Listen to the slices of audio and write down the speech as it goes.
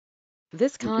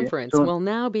This Okay. conference So, will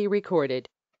now be recorded.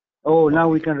 oh, now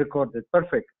we can record it.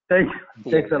 Perfect. Thanks.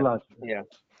 Thanks a lot. Yeah.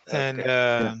 And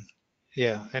Okay.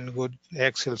 yeah, and good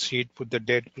Excel sheet, put the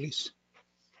date, please.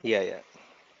 Yeah.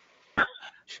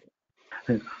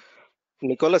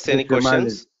 Nicholas, Yes, any Jamal.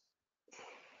 questions?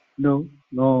 No.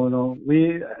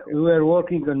 We were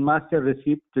working on master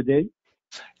receipt today.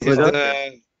 Is With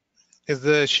us.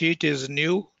 the sheet is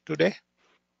new today?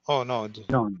 Oh no.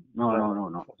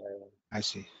 No. I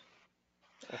see.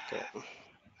 Okay.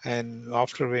 And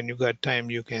after, when you got time,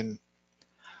 you can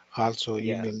also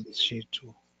Yeah. email this sheet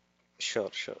too.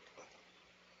 Sure.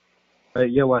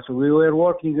 Yeah, so we were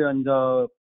working on the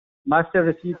master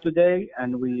receipt today,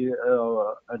 and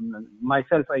and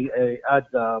myself, I add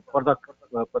the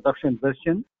production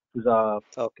version to the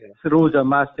Okay. through the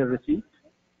master receipt,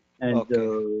 and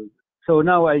Okay. so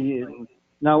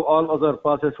now all other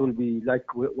process will be like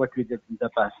what we did in the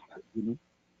past,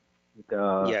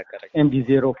 Yeah, correct.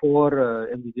 MD04,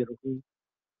 MD04,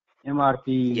 MRP,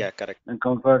 Yeah, correct. and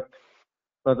convert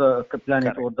the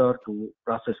planet Correct. order to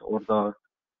process order,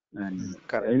 and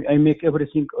Correct. I make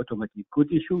everything automatic.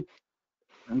 Good issue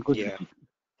and good Yeah. receipt.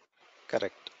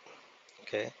 Correct.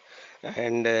 Okay.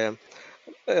 And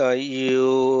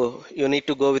you need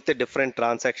to go with the different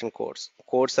transaction codes.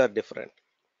 Codes are different.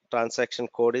 Transaction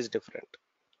code is different.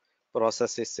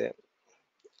 Process is same.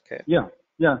 Okay. Yeah,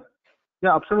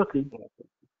 absolutely.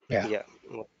 Yeah.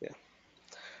 Okay.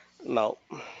 Now,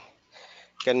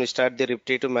 can we start the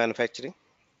repetitive manufacturing?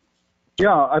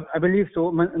 Yeah, I believe so.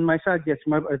 On my side, yes.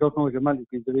 I don't know, Jamal, if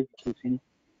he's ready to see.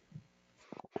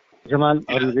 Jamal,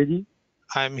 are you ready?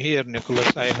 I'm here,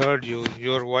 Nicholas. I heard you.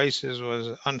 Your voice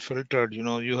was unfiltered.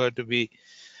 You had to be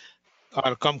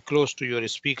or come close to your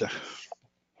speaker.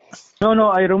 No,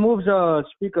 I remove the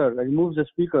speaker.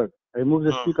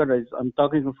 I'm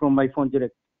talking from my phone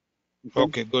direct.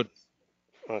 Okay, good.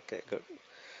 Okay, good.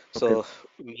 So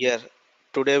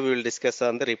today we will discuss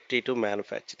on the repetitive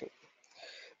manufacturing.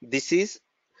 This is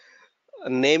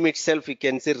name itself, you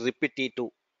can say repetitive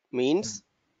means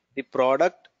the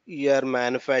product you are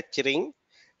manufacturing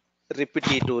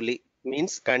repetitively,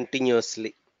 means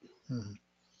continuously.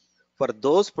 For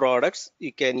those products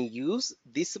you can use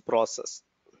this process.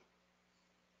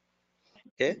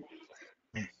 Okay.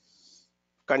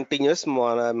 Continuous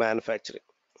manufacturing.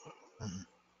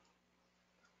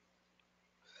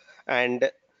 And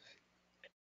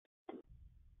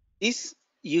this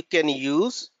you can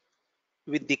use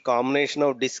with the combination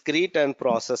of discrete and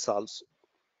process also.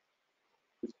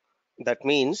 That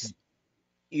means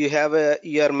you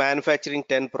are manufacturing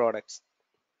 10 products.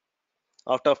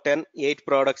 Out of 10, 8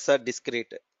 products are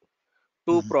discrete,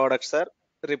 2 products are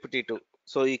repetitive.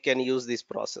 So you can use this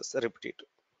process repetitive.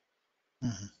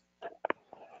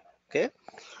 Okay.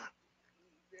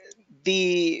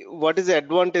 What is the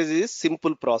advantage is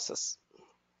simple process.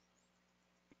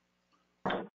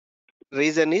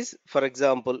 Reason is, for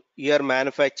example, you are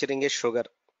manufacturing a sugar.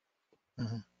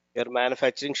 You are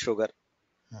manufacturing sugar.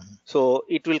 So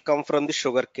it will come from the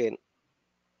sugar cane.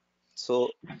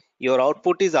 So your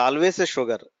output is always a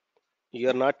sugar. You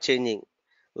are not changing.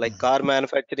 Like car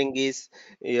manufacturing is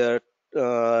you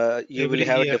will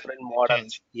have different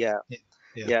models. Yeah.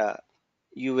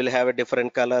 You will have a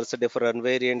different colors, different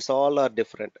variants, all are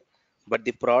different. But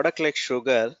the product like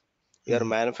sugar you are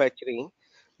manufacturing,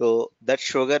 so that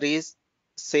sugar is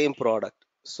same product.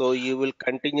 So you will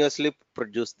continuously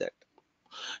produce that.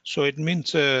 So it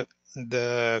means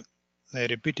the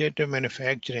repetitive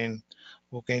manufacturing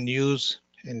we can use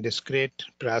in discrete,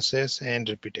 process, and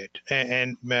repeated,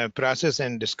 and process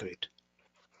and discrete.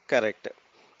 Correct.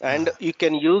 And you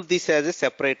can use this as a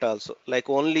separate also, like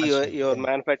only your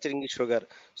manufacturing is sugar,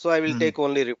 so I will take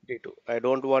only repetitive. I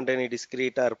don't want any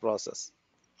discrete or process.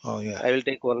 I will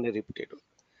take only repetitive.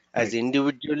 As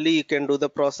individually you can do the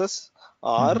process,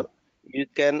 or you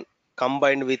can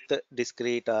combine with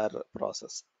discrete or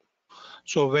process.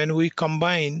 So when we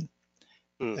combine,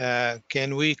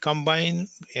 can we combine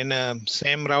in a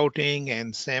same routing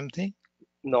and same thing?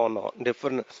 No,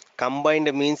 different.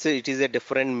 Combined means it is a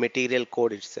different material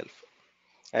code itself.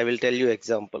 I will tell you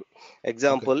example.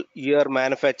 You are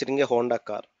manufacturing a Honda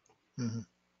car.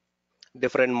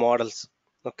 Different models.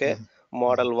 Okay.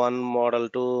 Model 1, model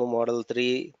 2, model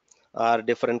 3 are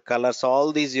different colors.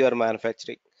 All these you are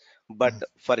manufacturing. But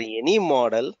for any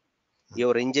model,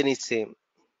 your engine is same.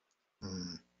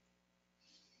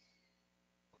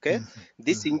 Okay.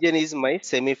 This engine is my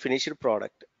semi-finished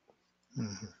product.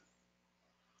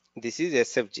 This is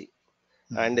SFG.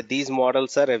 And these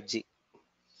models are FG.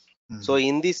 So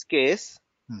in this case,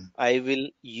 I will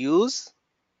use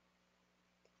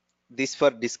this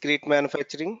for discrete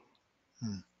manufacturing,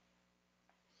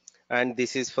 and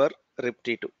this is for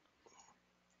repetitive.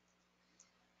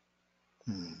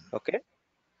 Okay.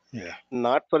 Yeah.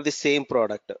 Not for the same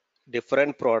product,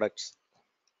 different products.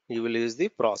 You will use the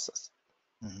process.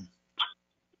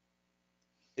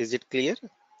 Is it clear?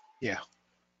 Yeah.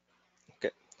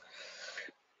 Okay.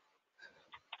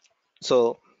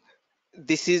 So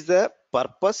this is the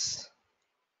purpose.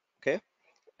 Okay.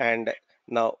 And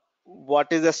now,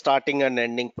 what is the starting and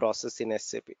ending process in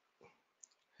SAP?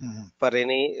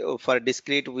 For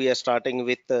discrete, we are starting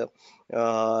with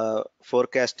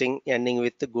forecasting, ending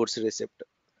with the goods receipt.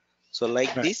 So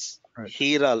like this,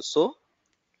 here also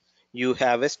you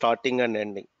have a starting and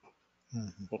ending.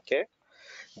 Okay.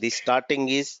 The starting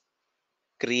is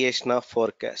creation of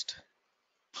forecast.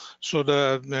 So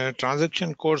the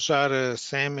transaction codes are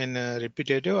same in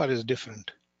repetitive or is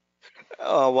different?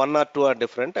 One or two are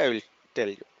different. I will tell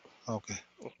you. Okay.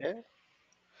 Okay.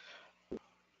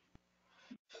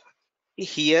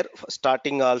 Here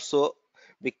starting also,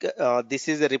 because this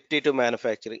is a repetitive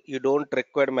manufacturing. You don't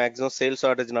require maximum sales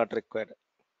order is not required.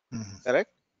 Correct?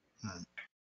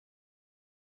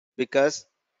 Because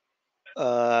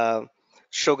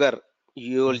sugar,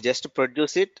 you will just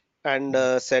produce it and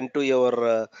send to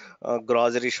your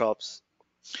grocery shops.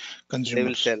 Consumers. They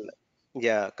will sell.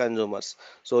 Yeah, consumers.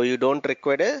 So you don't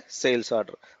require a sales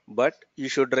order, but you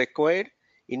should require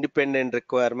independent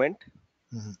requirement.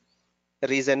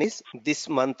 Reason is this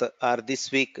month or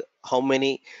this week, how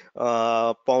many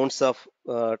pounds of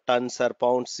tons or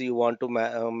pounds you want to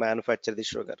manufacture the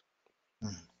sugar.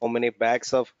 How many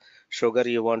bags of sugar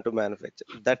you want to manufacture.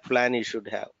 That plan you should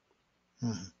have.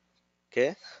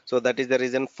 Okay, so that is the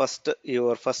reason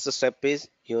your first step is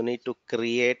you need to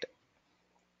create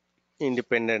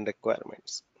independent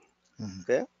requirements.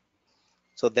 Okay,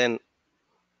 so then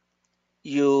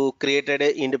you created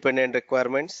a independent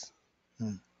requirements.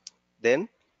 Then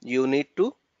you need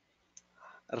to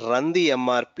run the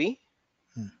MRP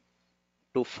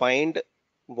to find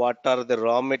what are the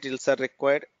raw materials are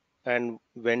required and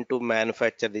when to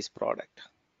manufacture this product.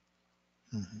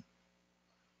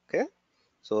 Okay,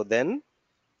 so then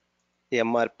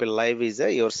MRP live is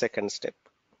your second step.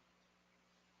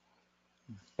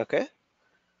 Okay,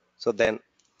 so then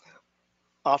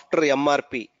after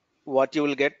MRP, what you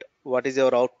will get? What is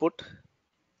your output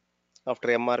after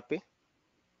MRP?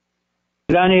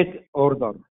 Planet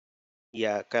order.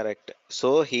 Yeah, correct.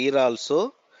 So here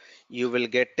also you will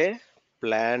get a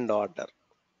planned order.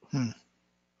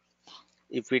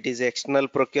 If it is external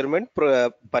procurement,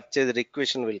 purchase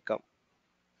requisition will come.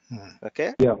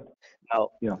 Okay. Yeah.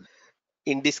 Now,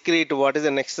 in discrete, what is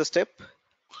the next step?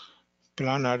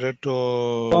 Plan order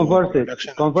to convert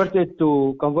it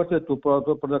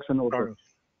to production order.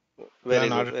 Very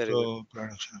good. Very good.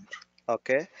 Production order.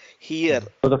 Okay. Here.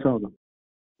 Production order.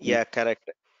 Yeah,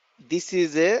 correct. This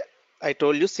is a, I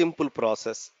told you, simple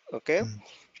process. Okay.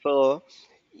 So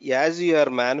as you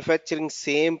are manufacturing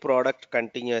same product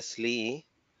continuously,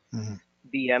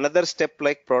 the another step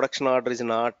like production order is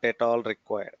not at all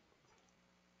required.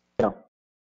 Yeah.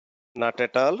 Not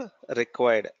at all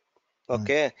required.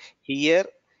 Okay. Here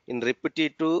in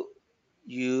repetitive,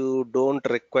 you don't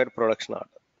require production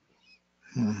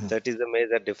order. That is the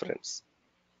major difference.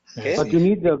 Okay. But you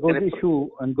need the good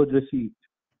issue and good receipt.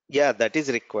 Yeah, that is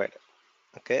required.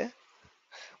 Okay.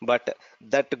 But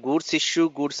that goods issue,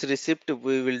 goods receipt,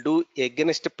 we will do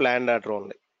against planned order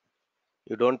only.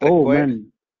 You don't require.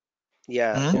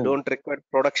 Yeah, you don't require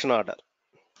production order.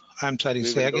 I'm sorry,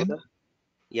 say again.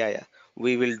 Yeah.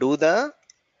 We will do the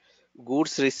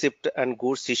goods receipt and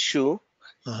goods issue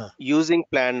using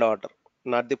planned order,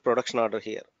 not the production order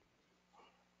here.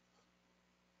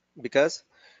 Because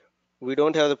we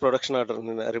don't have the production order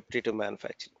in repetitive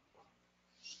manufacturing.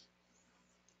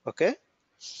 Okay.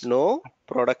 No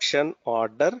production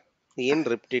order in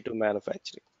repetitive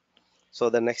manufacturing. So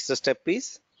the next step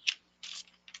is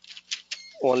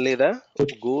only the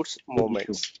goods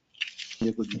movements.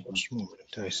 Goods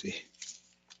movement, I see.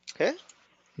 Okay.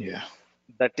 Yeah.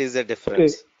 That is the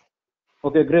difference.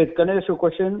 Okay, great. Can I ask you a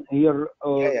question here?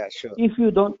 Yeah, sure. If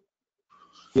you don't,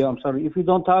 I'm sorry. If you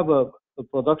don't have a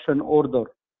production order,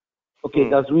 okay,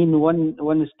 does mean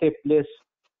one step less.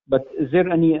 But is there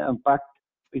any impact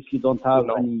if you don't have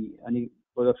any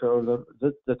production order?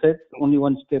 That's it. Only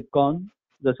one step gone.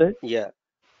 That's it. Yeah.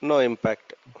 No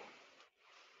impact.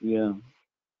 Yeah.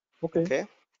 Okay. Okay.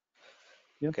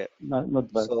 Yeah. Okay.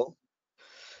 Not bad. So,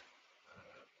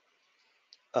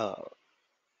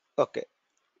 okay.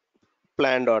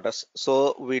 Planned orders.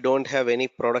 So we don't have any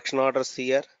production orders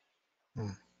here.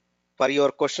 For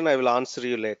your question, I will answer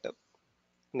you later,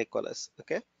 Nicholas.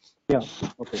 Okay. Yeah.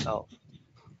 Okay. Now,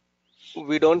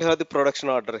 we don't have the production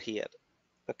order here.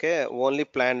 Okay, only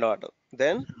planned order.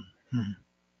 Then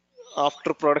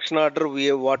after production order,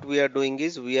 what we are doing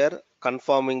is we are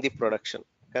confirming the production.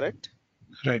 Correct?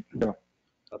 Right. Yeah.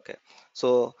 Okay.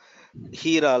 So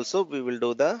here also we will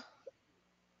do the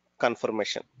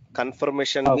confirmation.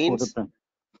 Confirmation For the means, plan.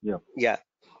 Yeah. yeah,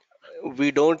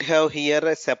 we don't have here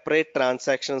a separate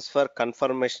transactions for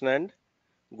confirmation and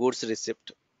goods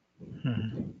receipt.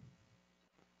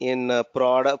 In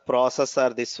product process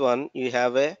or this one, you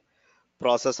have a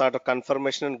process order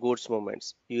confirmation and goods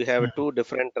movements. You have two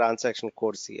different transaction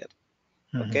codes here.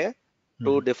 Okay,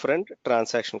 two different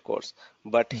transaction codes.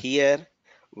 But here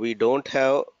we don't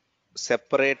have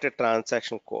separate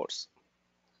transaction codes.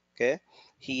 Okay,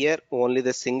 here only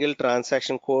the single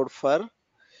transaction code for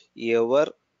your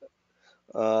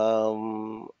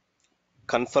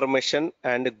confirmation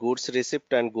and goods receipt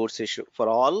and goods issue. For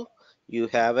all, you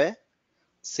have a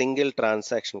single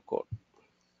transaction code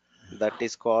that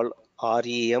is called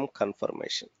REM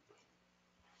confirmation.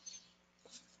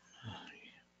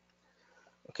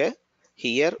 Okay,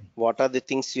 here what are the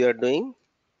things you are doing?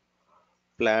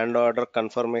 Planned order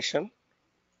confirmation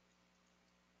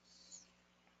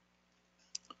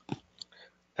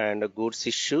and goods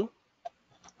issue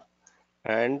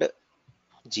and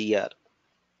GR.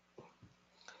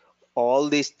 All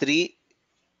these three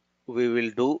we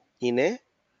will do in a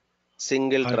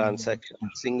single transaction,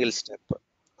 single step.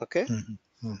 Okay,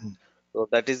 so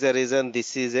that is the reason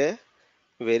this is a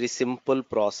very simple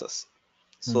process.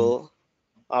 So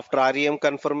after REM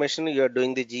confirmation, you are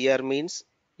doing the GR means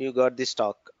you got the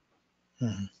stock.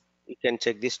 You can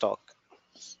check the stock.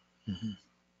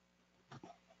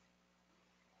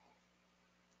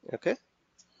 Okay.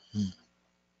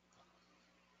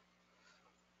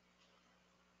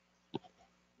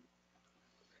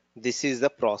 This is the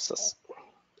process.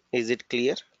 Is it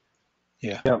clear?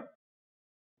 Yeah. Yeah.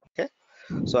 Okay.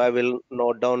 So I will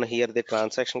note down here the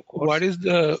transaction codes. What is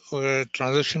the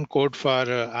transaction code for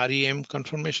REM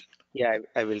confirmation? Yeah,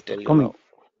 I will tell you Coming. now.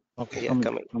 Okay. Yeah,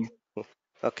 coming.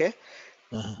 Okay.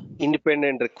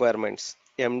 Independent requirements.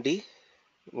 MD.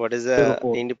 What is the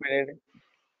 04. independent?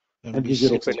 MD04.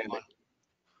 Independent.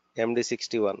 MD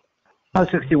 61.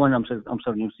 61. I'm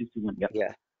sorry. 61.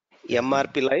 Yeah. Yeah.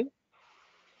 MRP live.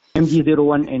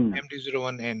 MD01N.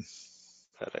 MD01N.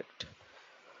 Correct.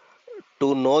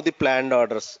 To know the planned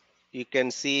orders, you can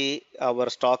see our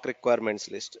stock requirements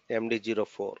list,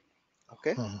 MD04.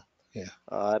 Okay. Yeah.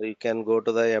 Or you can go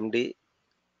to the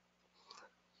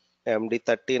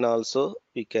MD13 also.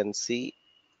 You can see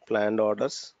planned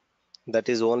orders. That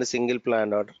is only single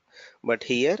planned order. But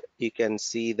here you can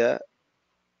see the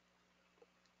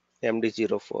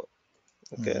MD04.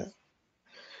 Okay.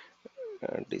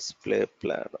 Display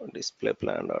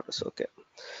planned orders. Okay.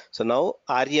 So now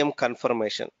REM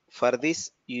confirmation. For this,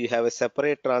 you have a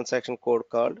separate transaction code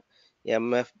called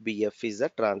MFBF is the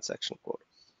transaction code.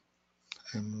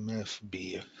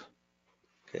 MFBF.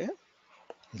 Okay.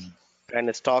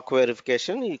 And stock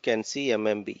verification, you can see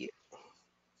MMBA.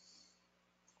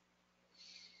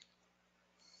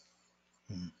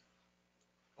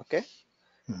 Okay.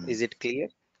 Is it clear?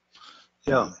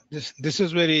 Yeah. This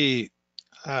is very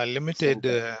limited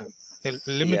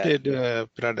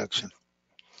production.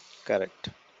 Correct.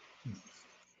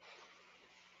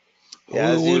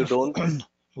 As you don't.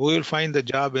 We will find the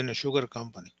job in a sugar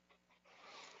company.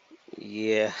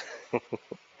 Yeah.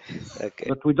 Okay.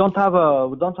 But we don't have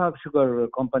sugar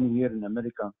company here in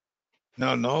America.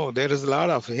 No, there is a lot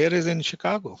of. Here is in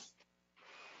Chicago.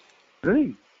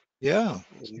 Really? Yeah,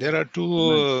 there are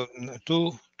two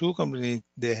companies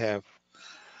they have.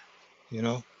 You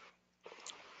know.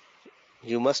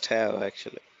 You must have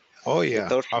actually. Oh yeah,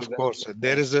 Without of sugar, course.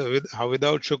 There is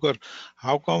without sugar.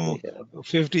 How come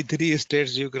 53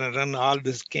 states you can run all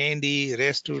this candy,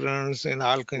 restaurants, and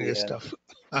all kinds of stuff?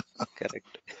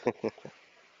 Correct.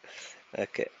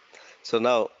 Okay. So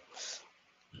now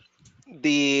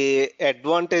the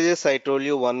advantages I told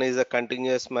you, one is a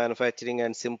continuous manufacturing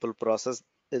and simple process.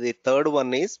 The third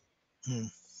one is,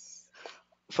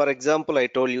 for example, I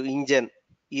told you engine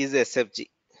is SFG.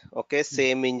 Okay,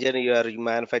 same engine you are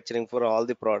manufacturing for all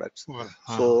the products.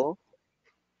 So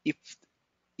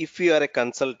if you are a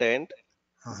consultant,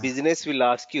 business will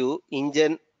ask you,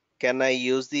 engine, can I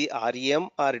use the REM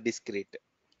or discrete?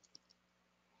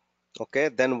 Okay,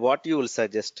 then what you will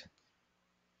suggest?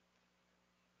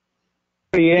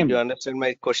 REM. Did you understand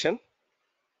my question?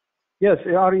 Yes,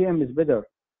 REM is better.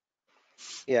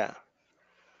 Yeah.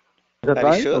 Is that Are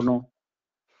right you sure? or no?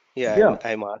 Yeah,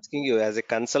 I'm asking you as a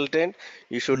consultant,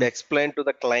 you should explain to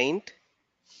the client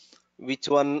which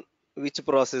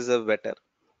process is better.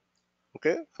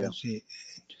 Okay. Yeah. See,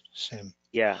 same.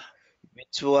 Yeah,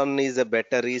 Which one is a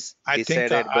better is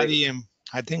decided by REM.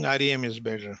 I think REM is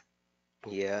better.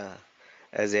 Yeah,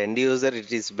 as end user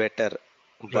it is better,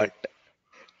 Right. but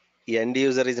end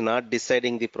user is not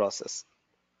deciding the process.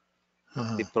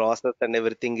 The process and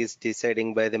everything is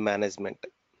deciding by the management.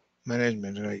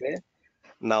 Management, right. Okay.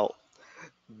 Now,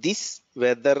 this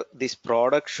whether this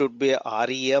product should be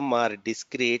REM or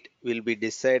discrete will be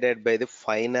decided by the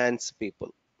finance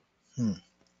people.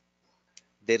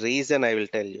 The reason I will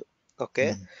tell you.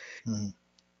 Okay.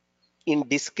 In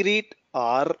discrete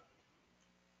or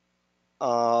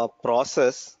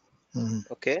process,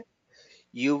 okay,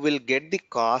 you will get the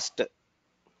cost.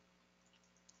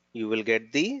 You will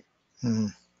get the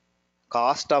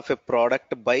cost of a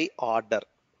product by order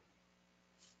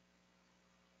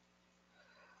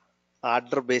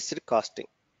based costing.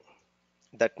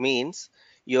 That means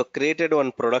you have created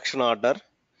one production order,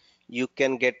 you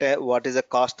can get what is the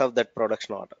cost of that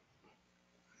production order.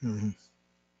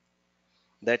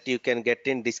 That you can get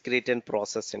in discrete and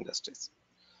process industries.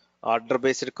 Order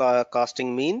based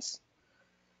costing means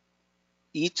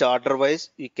each order wise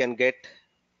you can get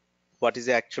what is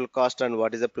the actual cost and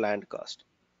what is the planned cost.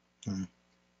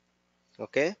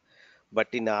 Okay, but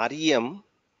in REM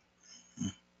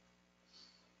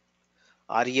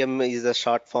is a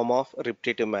short form of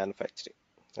repetitive manufacturing.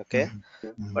 Okay,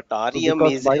 but REM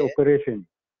is by operation.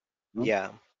 No? Yeah,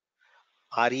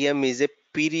 REM is a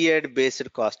period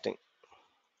based costing.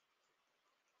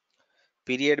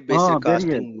 Period based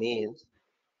costing means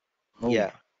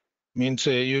Means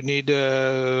you need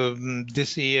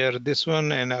this year this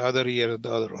one and other year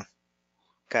the other one.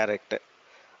 Correct.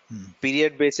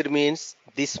 Period based means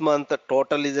this month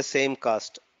total is the same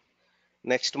cost.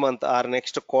 Next month or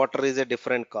next quarter is a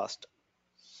different cost.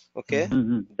 Okay,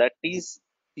 that is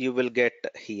you will get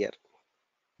here.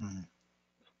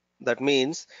 That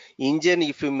means engine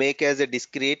if you make as a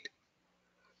discrete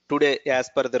today as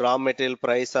per the raw material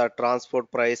price or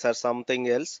transport price or something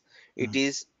else, it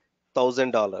is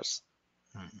 $1,000.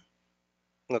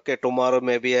 Okay, tomorrow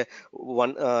maybe a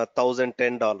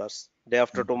 $1,010. Day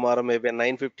after tomorrow maybe a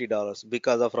 $950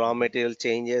 because of raw material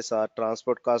changes or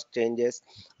transport cost changes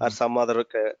or some other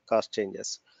cost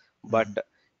changes. But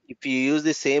if you use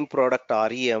the same product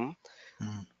REM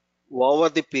over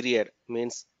the period,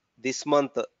 means this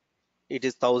month it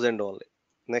is 1,000 only.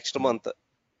 Next month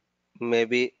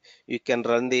maybe you can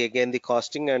run again the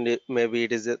costing and maybe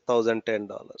it is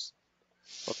 $1,010.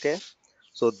 Okay,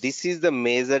 so this is the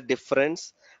major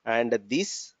difference, and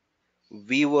this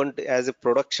we won't, as a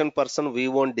production person, we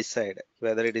won't decide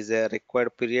whether it is a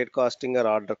required period costing or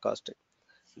order costing.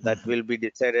 That will be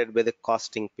decided by the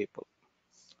costing people.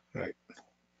 Right.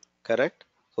 Correct.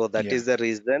 So that is the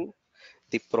reason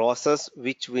the process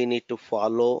which we need to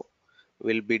follow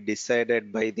will be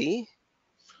decided by the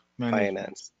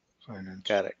finance.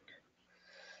 Correct.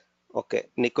 Okay,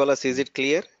 Nicholas, is it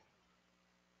clear?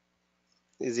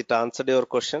 Is it answered your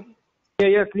question?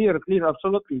 Yeah, clear,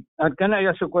 absolutely. And can I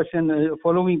ask a question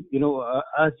following,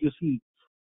 as you see,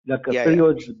 like a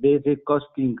period-based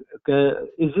costing,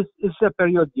 is a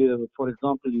period, for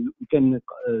example, you can,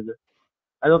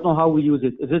 I don't know how we use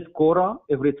it. Is it Quora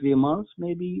every 3 months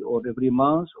maybe, or every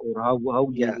month, or how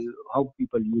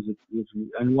people use it usually,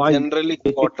 and why? Generally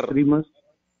quarter. 3 months.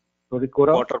 Sorry,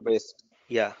 Quora. Quarter-based.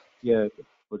 Yeah,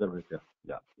 quarter-based.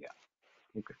 Yeah.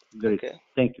 Okay, great. Okay.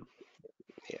 Thank you.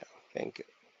 Yeah, thank you.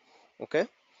 Okay,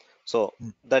 so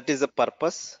that is the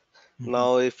purpose.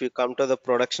 Now, if you come to the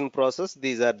production process,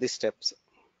 these are the steps.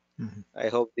 I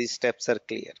hope these steps are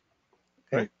clear.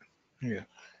 Okay. Right. Yeah.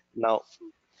 Now,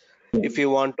 if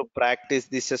you want to practice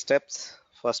these steps,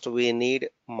 first we need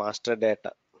master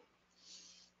data.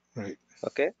 Right.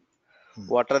 Okay.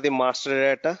 What are the master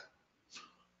data,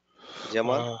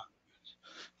 Jamal?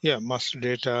 Master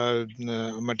data,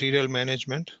 material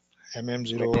management,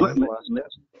 MM01.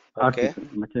 Okay.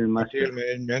 Material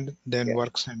management, then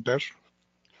work center.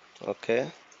 Okay.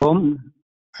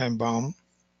 And BOM.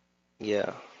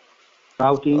 Yeah.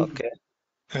 Routing. Okay.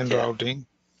 And routing.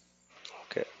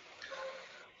 Okay.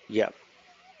 Yeah.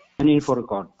 And for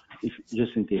record,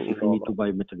 just in case if you need to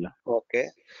buy material. Okay.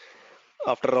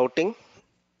 After routing.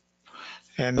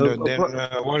 And then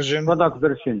version. Product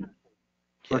version.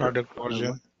 Product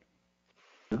version.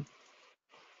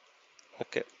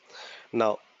 Okay.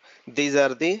 Now, these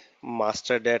are the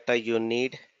master data you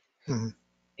need.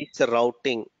 It's a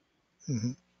routing.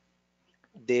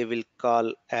 They will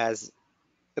call as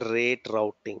rate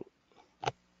routing.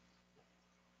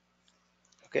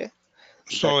 Okay.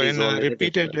 So in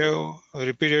repetitive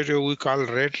we call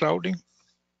rate routing.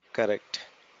 Correct.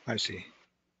 I see.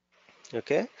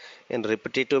 Okay. In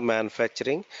repetitive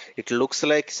manufacturing, it looks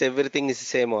like everything is the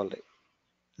same only.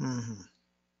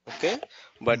 Okay,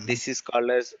 but this is called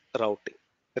as routing,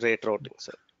 rate routing,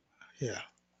 sir. Yeah.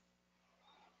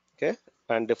 Okay,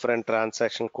 and different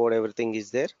transaction code, everything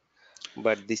is there,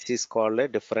 but this is called a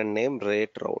different name,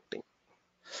 rate routing.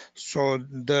 So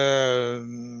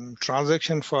the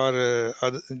transaction for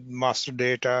other master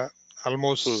data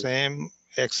almost same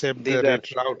except the These are,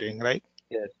 rate routing, right?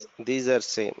 yes, these are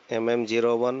same.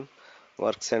 MM01,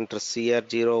 work center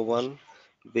CR01,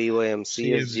 BOM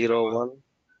CS01,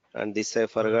 and this I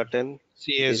forgotten.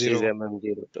 This is CA01.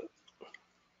 MM02.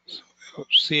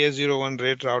 CA01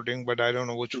 rate routing, but I don't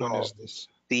know which one No, is this.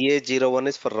 CA01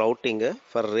 is for routing.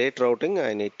 For rate routing,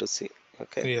 I need to see.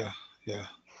 Okay. Yeah, yeah.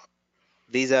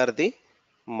 These are the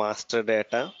master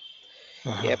data.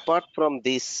 Apart from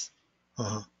this,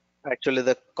 actually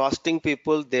the costing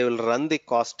people, they will run the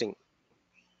costing.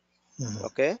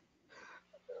 Okay.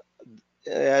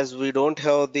 As we don't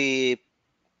have the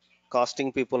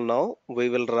costing people now, we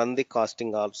will run the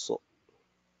costing also.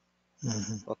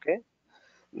 Okay.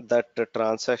 That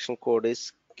transaction code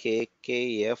is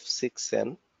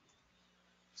KKF6N.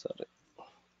 Sorry,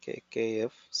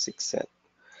 KKF6N.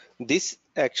 This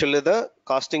actually the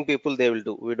costing people they will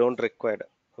do. We don't require.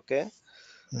 Okay.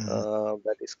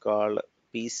 That is called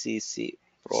PCC,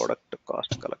 product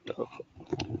cost collector. Okay.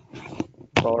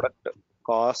 Product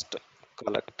cost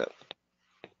collector.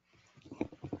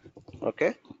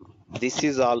 Okay. This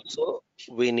is also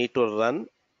we need to run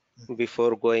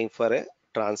before going for a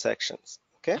transactions.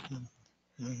 Okay.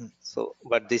 So,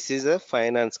 but this is a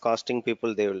finance costing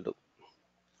people they will do.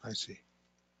 I see.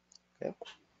 Okay.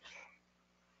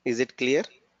 Is it clear?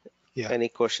 Yeah. Any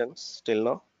questions till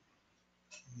now?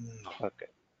 No. Okay.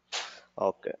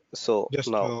 Okay. So Just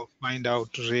now, to find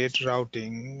out rate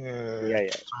routing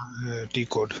T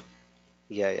code.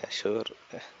 Yeah, sure.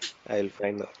 I will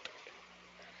find out.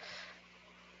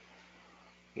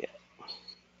 Yeah.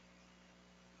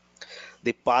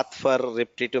 The path for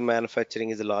repetitive manufacturing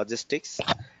is logistics,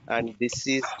 and this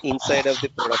is inside of the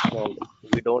production only.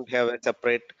 We don't have a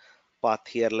separate path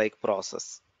here like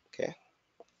process. Okay.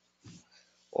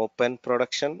 Open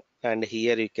production, and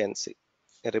here you can see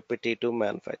repetitive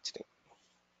manufacturing.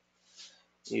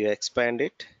 You expand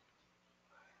it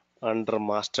under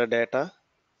master data.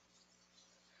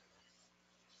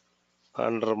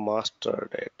 Under master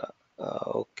data.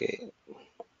 Okay.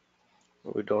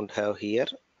 We don't have here.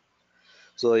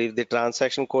 So if the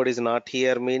transaction code is not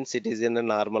here, means it is in a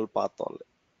normal path only.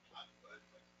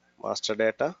 Master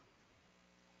data,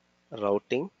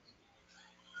 routing,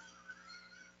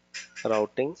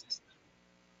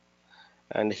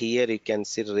 and here you can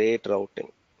see rate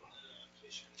routing,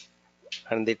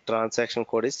 and the transaction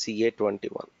code is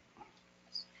CA21.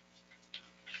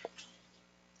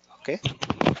 Okay,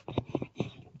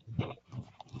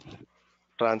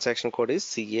 transaction code is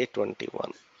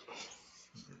CA21.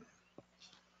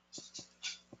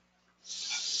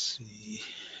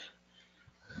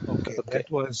 Okay, that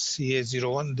was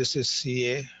CA01. This is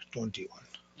CA21.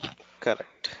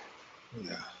 Correct.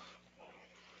 Yeah.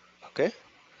 Okay.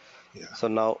 Yeah. So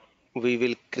now we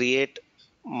will create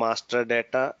master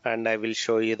data, and I will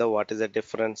show you the what is the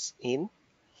difference in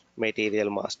material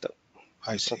master.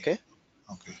 I see. Okay.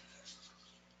 Okay.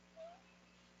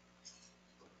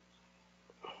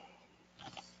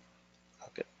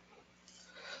 Okay.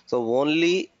 So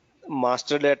only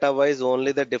master data wise,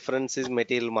 only the difference is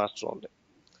material master only.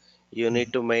 You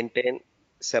need to maintain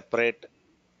separate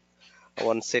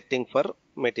one setting for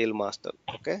material master.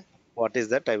 Okay, what is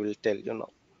that? I will tell you now.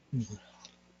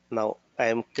 Now I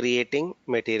am creating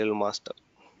material master.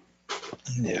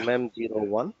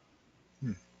 MM01.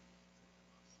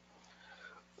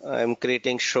 I am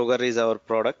creating sugar is our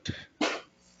product.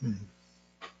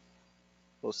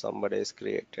 So somebody is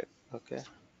created. Okay,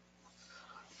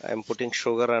 I am putting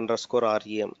sugar underscore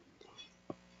REM.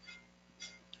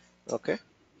 Okay,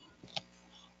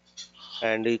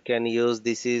 and you can use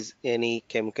this is any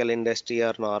chemical industry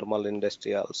or normal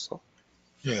industry also.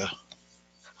 Yeah.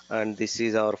 And this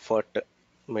is our FUT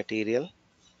material.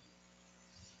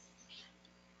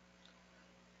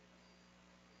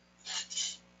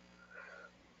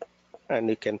 And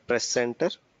you can press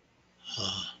enter.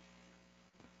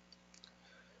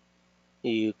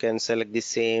 You can select the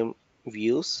same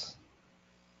views.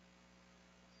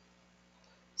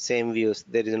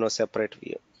 There is no separate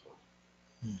view.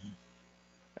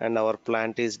 And our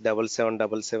plant is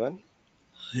 7777.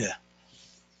 Yeah.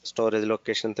 Storage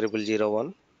location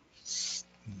 0001.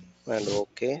 And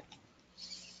OK.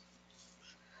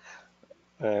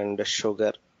 And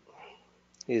sugar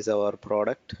is our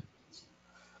product.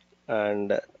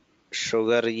 And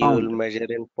sugar you will measure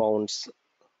in pounds.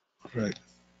 Right.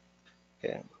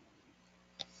 Okay.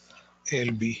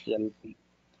 LB. LB.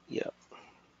 Yeah.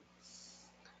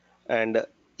 And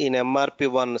in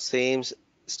MRP1, same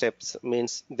steps,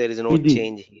 means there is no PD.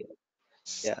 change here.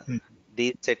 Yeah.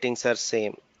 These settings are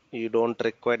same. You don't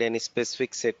require any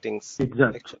specific settings.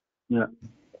 Exactly. Actually. Yeah.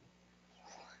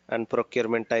 And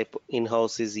procurement type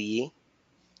in-house is E.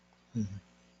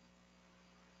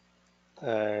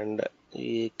 And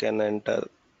you can enter.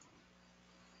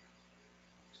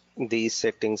 These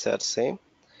settings are same.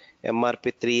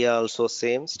 MRP3 also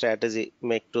same. Strategy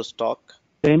make to stock.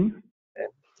 Same.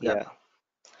 Yeah.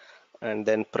 And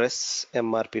then press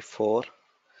MRP4.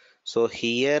 So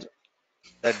here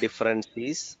the difference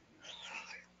is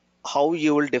how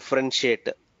you will differentiate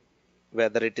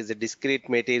whether it is a discrete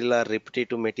material or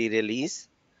repetitive material is.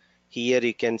 Here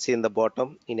you can see in the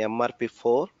bottom in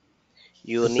MRP4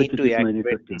 you need to Repetitive activate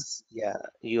manufacturing. this. Yeah,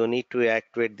 you need to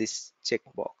activate this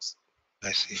checkbox.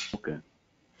 I see. Okay.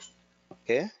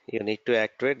 Okay, you need to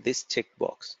activate this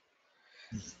checkbox.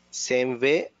 Same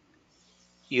way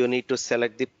you need to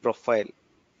select the profile.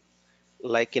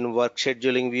 Like in work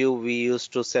scheduling view, we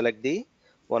used to select the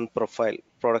one profile,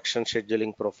 production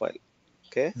scheduling profile.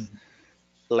 Okay,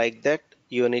 like that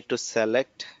you need to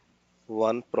select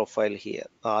one profile here,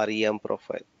 REM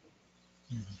profile.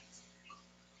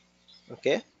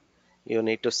 Okay, you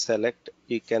need to select.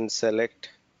 You can select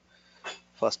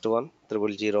first one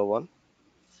 0001.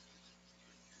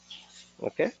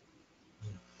 Okay,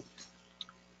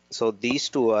 so these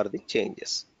two are the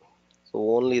changes. So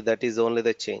only that is only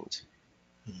the change.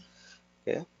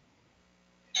 Okay,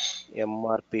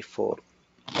 MRP4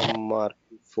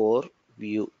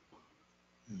 view.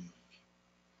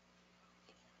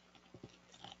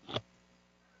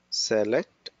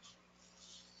 Select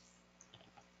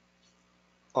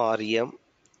REM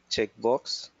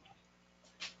checkbox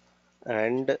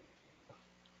and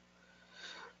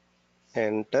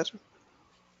enter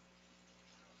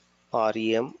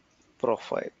REM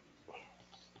profile.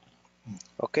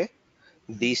 Okay,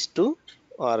 these two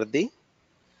are the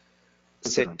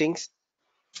settings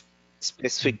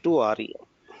specific to REM.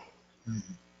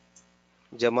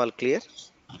 Jamal, clear?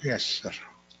 Yes, sir.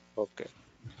 Okay.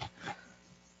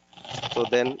 So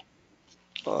then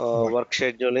What? work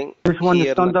scheduling This one is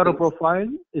here standard nothing. profile.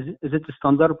 Is it a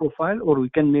standard profile, or we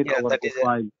can make Yeah, our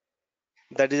profile?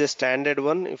 that is a standard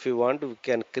one. If you want, we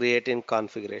can create in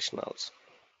configuration also.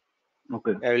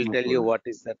 Okay. I will No tell you problem. what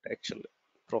is that actual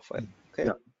profile. Okay.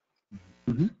 Yeah.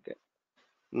 Okay.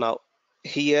 Now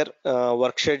here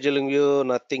work scheduling view,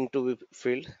 nothing to be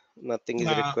filled. Nothing is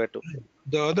required to fill.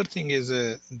 The other thing is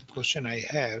the question I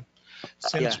have,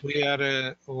 since Yeah. we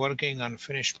are working on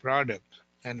finished product,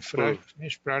 and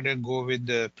finished product go with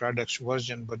the products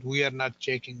version, but we are not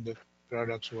checking the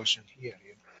products version here.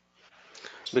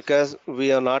 Because we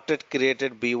have not yet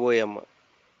created BOM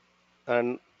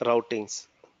and routings.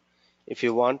 If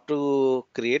you want to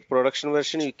create production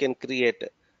version, you can create.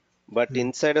 But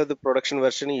inside of the production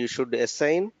version, you should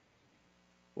assign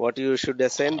what you should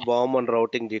assign BOM and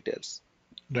routing details.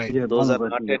 Right. Yeah. Those Bomb are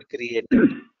not version. yet created.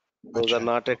 Those are Achha.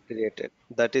 not yet created.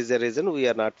 That is the reason we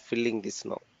are not filling this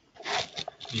now.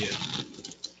 Yeah.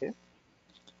 Okay.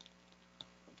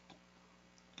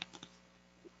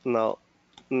 Now,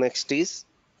 next is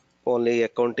only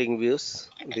accounting views.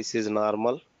 This is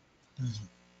normal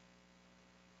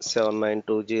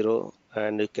 7920,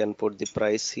 and you can put the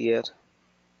price here.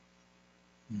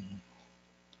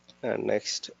 And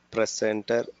next, press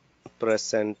enter,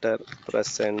 press enter,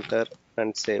 press enter,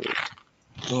 and save it.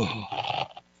 Oh.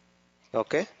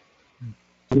 Okay.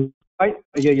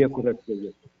 Yeah. Correct.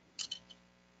 Yeah.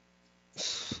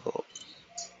 So,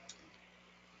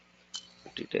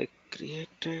 did I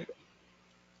create it?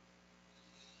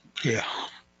 Yeah.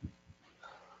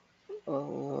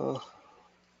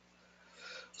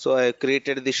 So I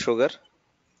created the sugar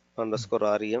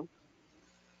underscore REM.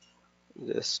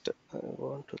 Just I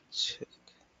want to check.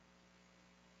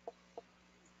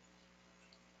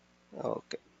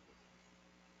 Okay.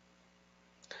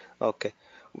 Okay.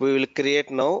 We will create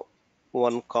now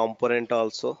one component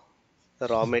also, the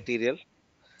raw material,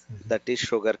 that is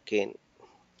sugar cane.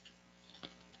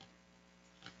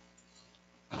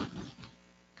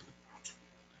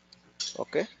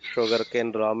 Okay. Sugar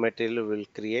cane raw material will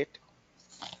create.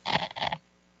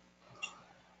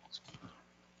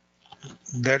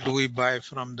 That we buy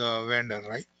from the vendor,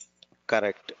 right?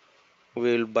 Correct.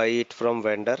 We will buy it from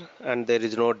vendor, and there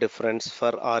is no difference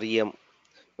for REM.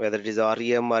 Whether it is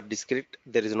REM or discrete,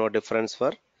 there is no difference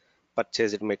for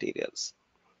purchased materials.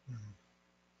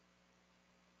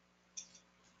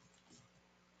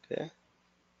 Okay.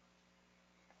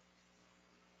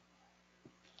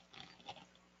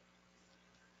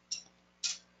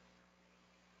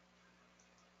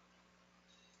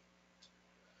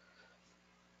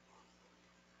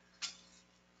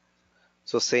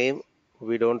 So same,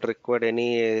 we don't require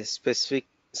any specific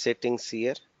settings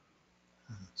here.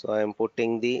 So I am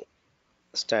putting the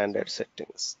standard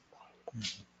settings.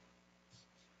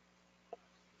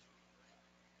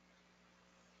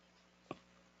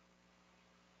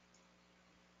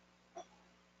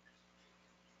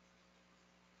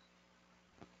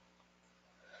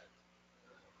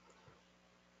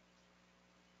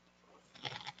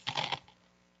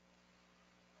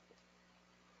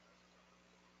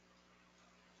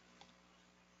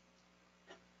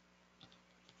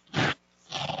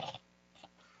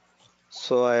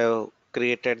 So I have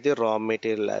created the raw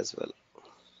material as well.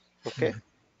 Okay.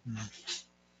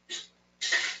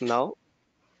 Now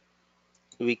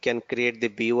we can create the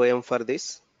BOM for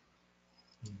this.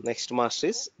 Next master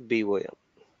is BOM.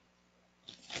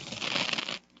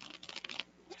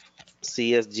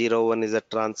 CS01 is a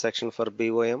transaction for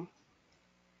BOM,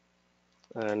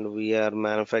 and we are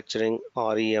manufacturing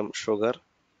REM sugar.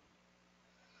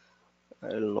 I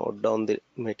will note down the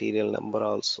material number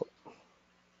also.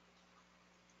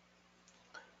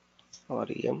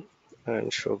 REM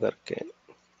and sugar cane.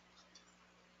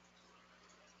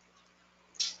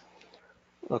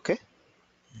 Okay.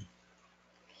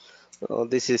 So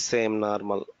this is same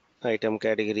normal item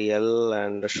category L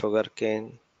and sugar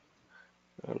cane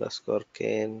underscore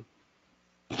cane,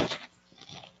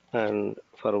 and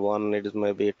for one it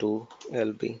may be 2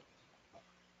 LB.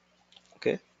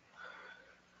 Okay,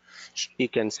 you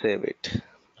can save it.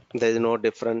 There is no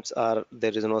difference or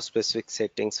there is no specific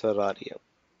settings for REM.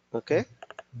 Okay,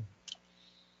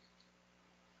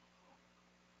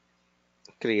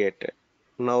 created.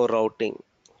 Now routing,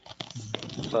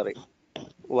 sorry,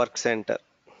 work center.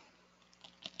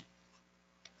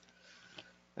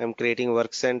 I'm creating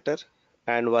work center,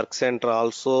 and work center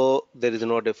also there is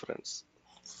no difference.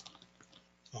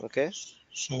 Okay,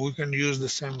 so we can use the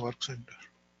same work center.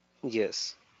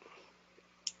 yes,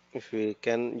 if we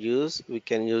can use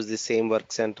the same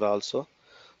work center also.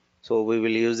 So we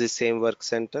will use the same work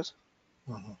center.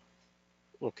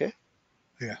 Okay.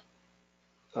 Yeah.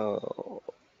 Do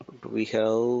we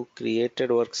have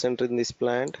created work center in this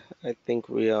plant? I think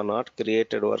we are not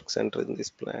created work center in this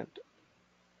plant.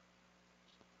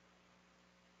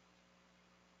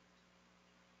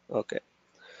 Okay,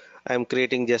 I am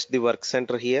creating just the work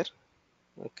center here.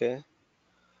 Okay,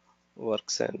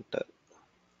 work center.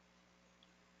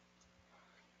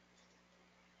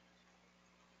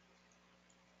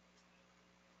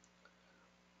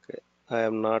 Okay, I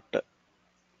am not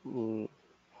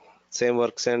same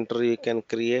work center you can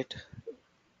create.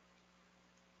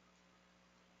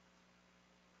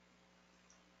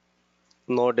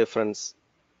 No difference.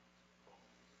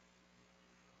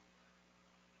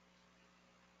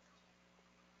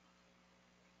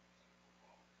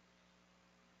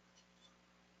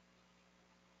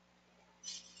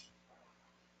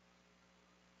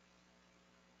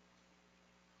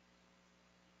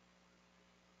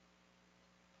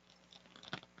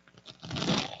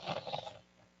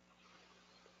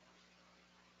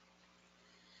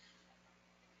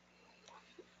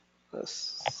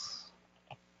 Yes.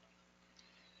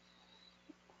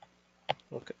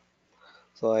 Okay,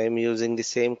 so I am using the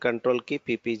same control key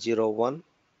PP01,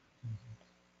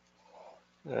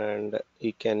 and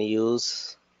you can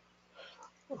use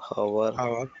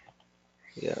hour.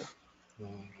 Yeah,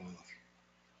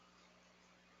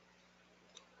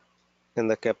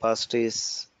 and the capacity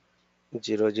is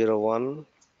 001,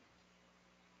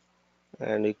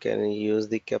 and you can use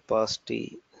the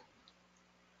capacity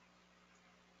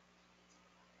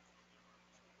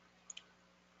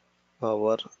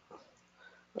hour,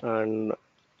 and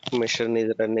mission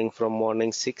is running from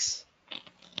morning 6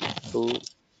 to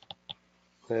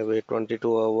maybe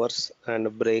 22 hours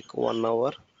and break 1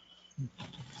 hour.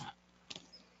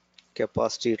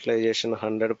 Capacity utilization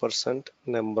 100%,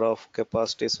 number of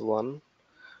capacity is 1,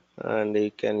 and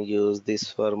you can use this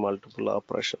for multiple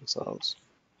operations also.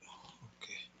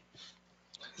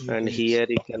 Okay. And here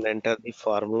you can enter the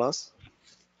formulas.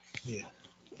 Yeah.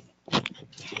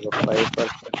 0.5 per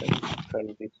second,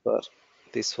 and this for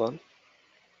this one.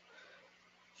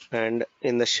 And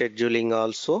in the scheduling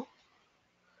also,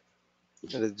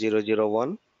 it is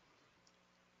 001.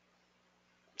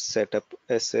 Setup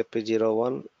SAP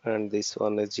 01, and this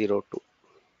one is 02.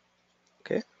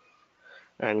 Okay,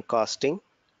 and costing.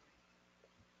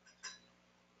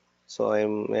 So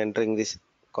I'm entering this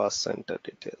cost center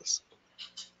details.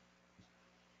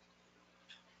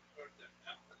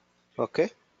 Okay,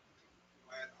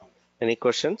 any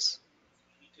questions?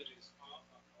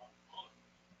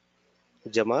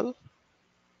 Jamal?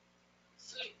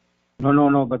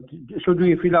 No. But should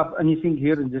we fill up anything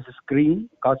here in this screen?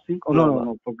 Casting? Oh,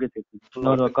 no. Forget it.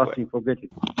 No, casting, forget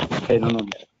it. Okay, no.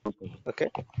 Okay.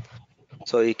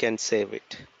 So you can save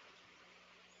it.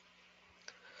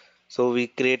 So we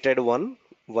created one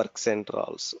work center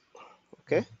also.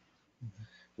 Okay.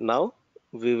 Now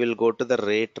we will go to the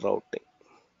rate routing.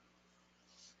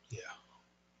 Yeah.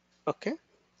 Okay.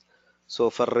 So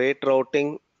for rate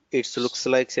routing, it looks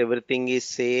like everything is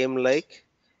same like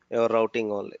your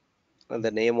routing only, and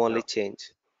the name only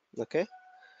change. Okay.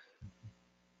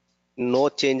 No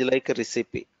change like a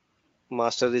recipe.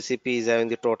 Master recipe is having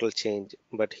the total change,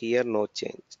 but here no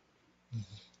change.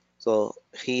 So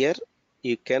here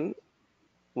you can,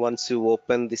 once you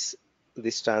open this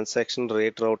transaction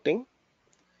rate routing,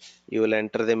 you will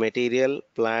enter the material,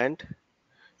 plant,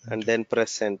 and then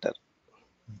press enter.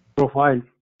 Profile,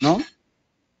 no?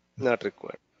 Not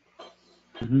required.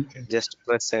 Just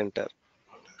press enter.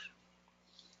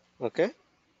 Okay.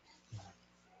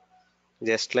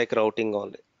 Just like routing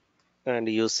only. And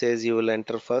usage you will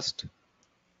enter first.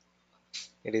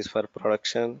 It is for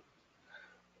production,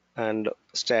 and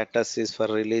status is for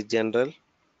release general,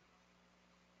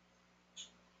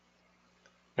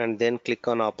 and then click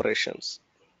on operations.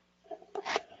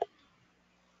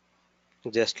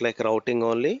 Just like routing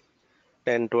only,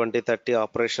 10, 20, 30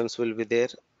 operations will be there.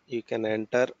 You can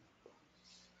enter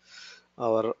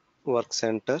our work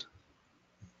center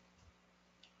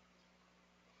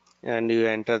and you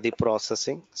enter the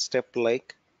processing step,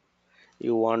 like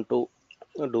you want to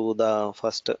do the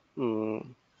first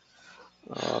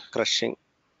crushing.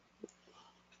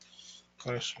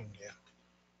 Crushing, yeah.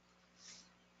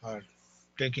 Or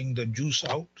taking the juice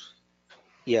out.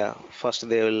 Yeah, first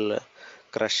they will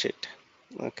crush it.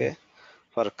 Okay.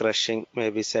 For crushing,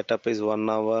 maybe setup is 1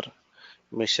 hour,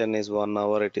 mission is 1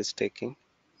 hour it is taking.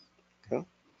 Okay.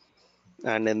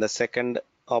 And in the second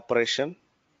operation,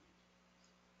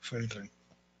 Filtering.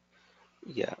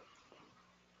 yeah,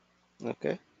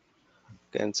 okay,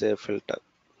 can say filter.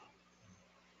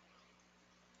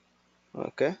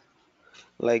 Okay,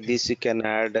 like this you can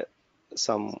add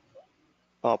some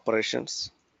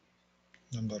operations.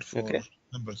 Number 4. Okay.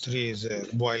 Number 3 is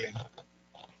boiling.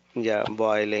 Yeah,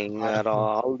 boiling, or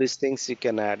all these things you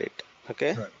can add it.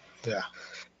 Okay. Right. Yeah.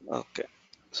 Okay.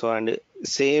 So and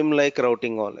same like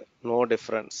routing all, no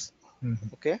difference.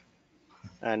 Okay.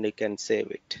 And you can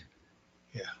save it.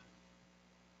 Yeah.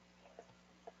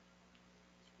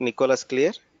 Nicholas,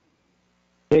 clear?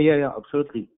 Yeah,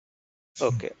 absolutely.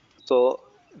 Okay. So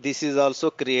this is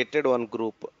also created one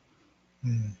group.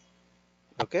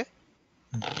 Okay.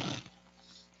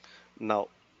 Now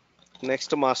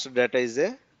next master data is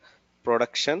a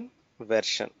production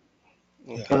version.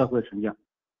 Okay. Product version, yeah.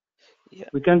 Yeah.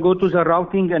 We can go to the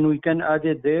routing and we can add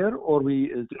it there, or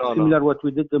we similar what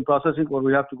we did in processing, or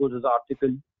we have to go to the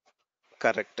article.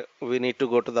 Correct. We need to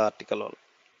go to the article all.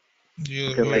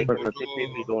 Like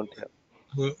recipe we don't have.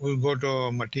 We'll go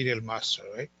to material master,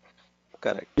 right?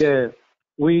 Correct. Yeah,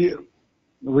 we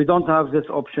don't have this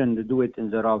option to do it in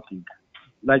the routing,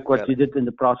 like what we did in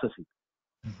the processing.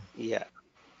 Yeah.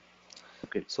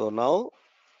 Okay. So now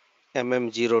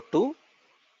MM02,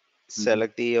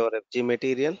 select your FG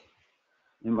material,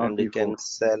 and you can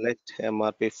select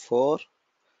MRP4,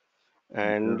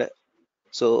 and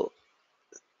so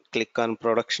click on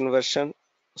production version.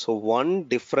 So one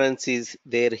difference is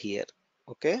there here.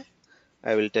 Okay,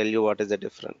 I will tell you what is the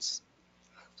difference.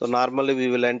 So normally we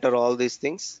will enter all these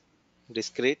things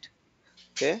discrete.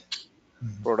 Okay,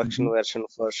 production version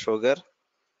for sugar.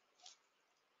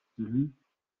 And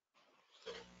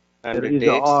there is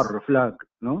dates. a R flag,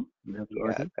 no? You have to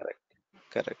yeah, add it.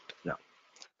 correct. Yeah.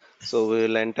 So we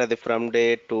will enter the from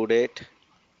date to date.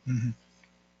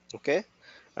 Okay,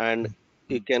 and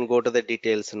you can go to the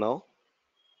details now.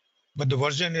 But the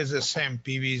version is the same,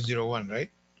 PV01, right?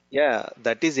 Yeah,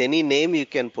 that is any name you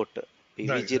can put.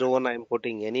 PV01 right. I'm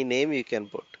putting any name you can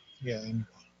put. Yeah.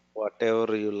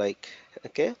 Whatever you like.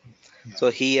 Okay. Yeah. So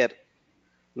here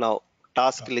now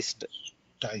task list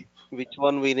type. Which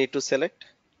one we need to select?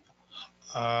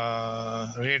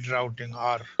 Rate routing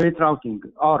R. Rate routing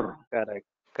R.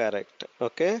 Correct.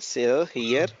 Okay. So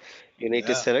here you need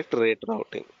to select rate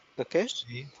routing. Okay.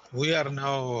 See, we are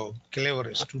now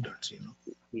clever students, you know.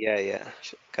 Yeah.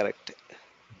 Correct.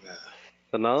 Yeah.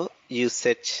 So now you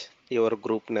set your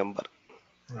group number.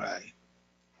 Right.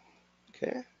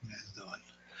 Okay. That's the one.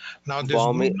 Now this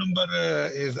group number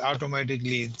is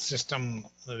automatically system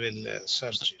will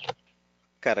search it.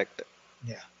 Correct.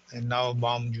 Yeah. And now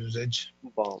BOM usage.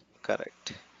 BOM.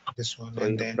 Correct. This one. So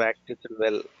and you then practice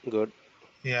well. Good.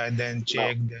 Yeah. And then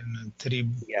check. Then 3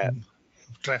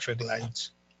 traffic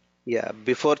lights. Yeah.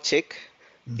 Before check,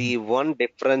 The one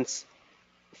difference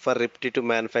for repetitive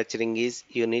manufacturing is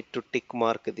you need to tick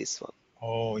mark this one.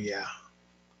 Oh, yeah.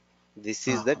 This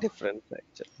is the difference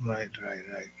actually. Right.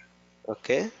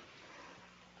 Okay.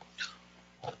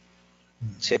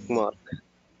 Check mark.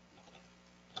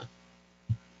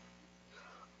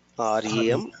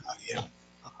 REM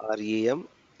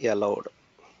allowed.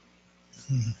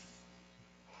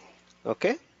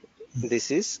 Okay.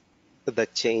 This is the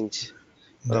change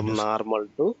from normal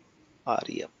to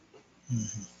REM.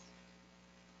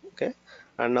 Okay.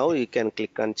 And now you can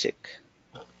click on check.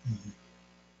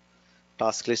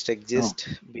 Task list exist,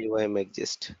 BOM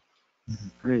exist.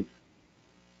 Great.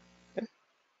 Okay.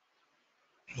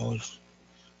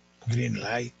 Green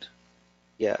light.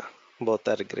 Yeah, both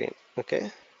are green.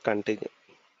 Okay. Continue.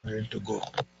 Ready to go.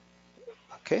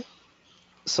 Okay.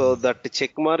 So that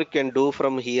check mark you can do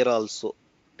from here also.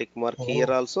 Tick mark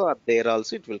here also or there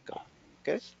also it will come.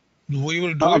 Okay. We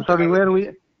will do I'm it.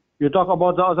 sorry, you talk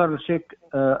about the other check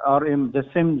RM, the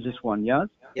same this one, yes?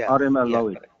 Yeah. RM allow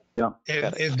it. Correct. Yeah.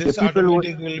 If this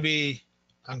automatic will be,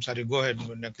 I'm sorry, go ahead,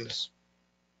 Nicholas.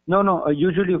 No,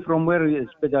 usually from where is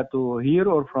better to here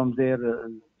or from there,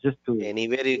 just to.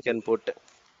 Anywhere you can put.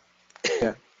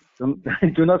 Yeah.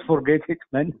 Do not forget it,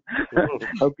 man.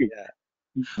 Okay. Yeah.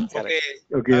 Okay.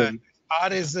 Okay.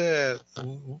 R is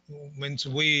means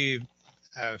we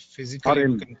physically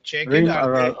RM. we can check RM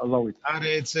it. allow it. R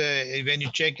it's when you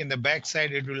check in the back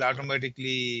side, it will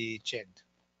automatically check.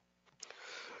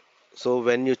 So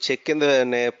when you check in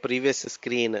the previous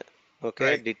screen, okay,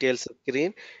 Right. details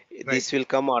screen, this will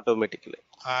come automatically.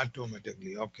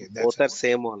 Automatically. Okay. Both are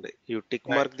same only. You tick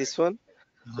mark this one,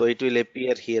 so it will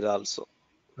appear here also.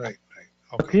 Right.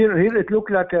 Okay. Here it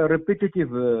looks like a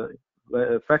repetitive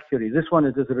factory. This one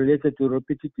is related to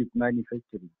repetitive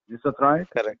manufacturing. Is that right?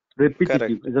 Correct. Repetitive.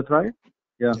 Correct. Is that right?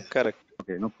 Yeah. Correct.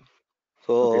 Okay. No.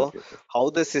 So Okay. how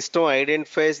the system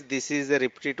identifies this is a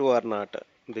repetitive or not?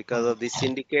 Because of this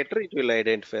indicator, it will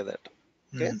identify that.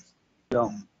 Okay. Yeah.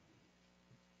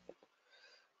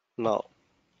 Now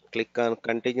click on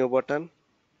continue button,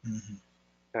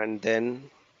 and then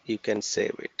you can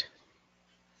save it.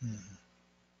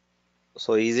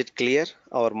 So is it clear,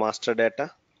 our master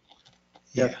data?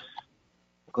 Yes.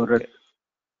 Correct. Okay,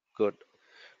 good.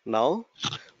 Now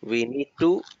we need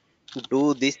to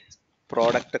do this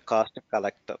product cost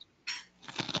collector.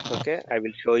 Okay, I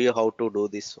will show you how to do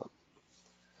this one.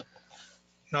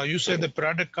 Now you said the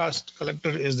product cost collector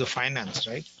is the finance,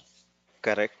 right?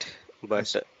 Correct,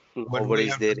 but But nobody we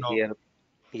is have there to know. here.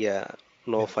 Yeah,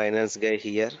 no finance guy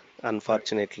here.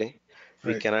 Unfortunately,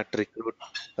 we cannot recruit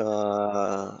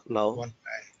now. One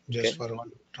guy just for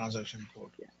one transaction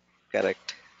code.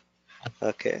 Correct.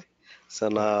 Okay, so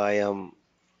now I am.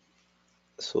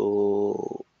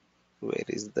 So where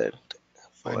is that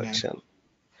function?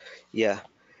 Yeah,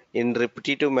 in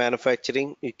repetitive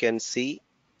manufacturing, you can see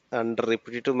under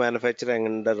repetitive manufacturing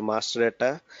under master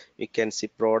data, you can see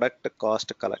product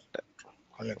cost collector.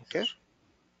 Okay.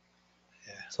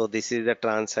 So this is the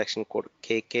transaction code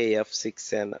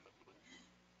KKF6N.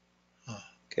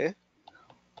 Okay.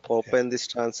 Open this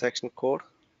transaction code.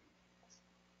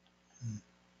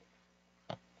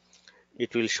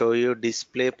 It will show you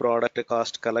display product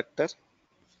cost collector.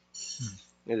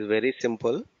 It's very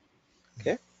simple.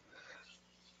 Okay.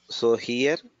 So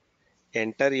here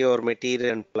enter your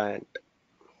material and plant.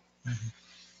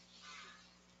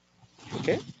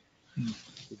 Okay.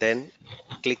 Then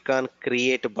click on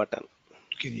create button.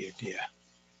 Create, yeah.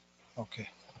 Okay.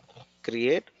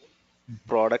 Create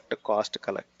product cost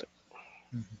collector.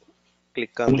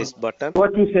 Click on this button.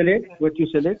 What you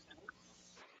select?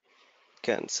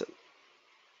 Cancel.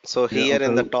 So here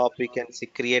in the top we can see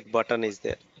create button is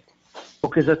there.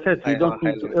 Okay, that's it. You don't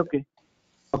need to. Okay.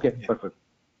 Okay, perfect.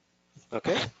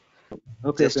 Okay.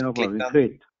 Okay, Just no click problem. on,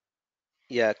 Great.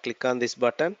 yeah, click on this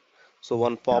button. So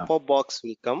one pop-up box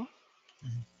will come.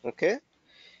 Okay.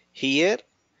 Here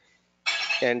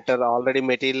enter already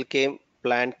material came,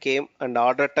 plant came, and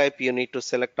order type you need to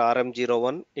select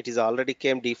RM01. It is already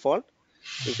came default.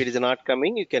 If it is not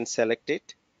coming, you can select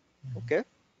it. Okay.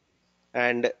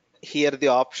 And here the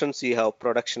options you have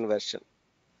production version.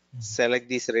 Select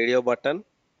this radio button,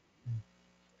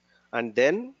 and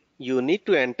then you need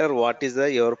to enter what is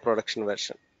your production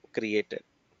version created.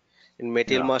 In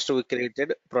Material Master we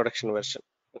created production version.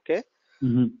 Okay.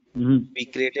 We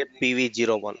created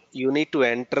PV01. You need to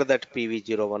enter that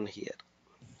PV01 here.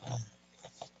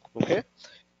 Okay.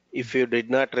 If you did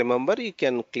not remember, you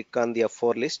can click on the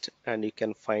F4 list and you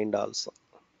can find also.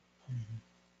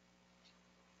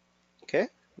 Okay.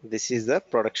 This is the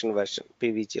production version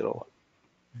PV01.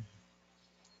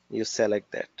 You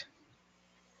select that.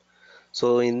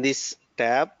 So in this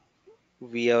tab,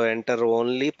 we have enter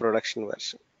only production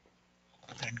version.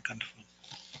 And confirm.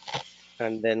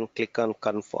 And then click on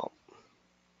confirm.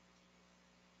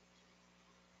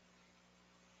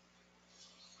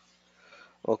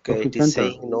 Okay, it is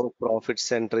saying no profit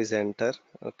center is enter.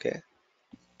 Okay,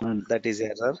 that is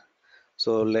error.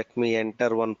 So let me enter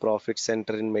one profit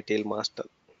center in material master.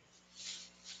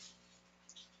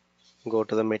 Go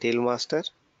to the material master.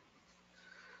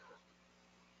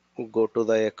 Go to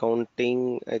the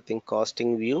accounting, I think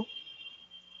costing view.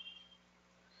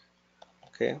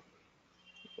 Okay,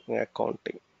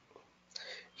 accounting.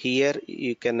 Here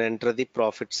you can enter the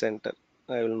profit center.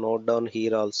 I will note down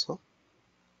here also.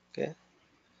 Okay,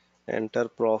 enter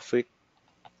profit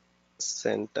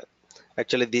center.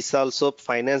 Actually, this also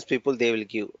finance people they will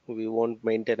give. We won't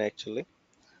maintain actually.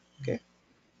 Okay,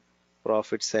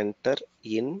 profit center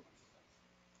in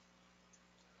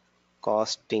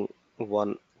costing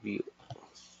one view.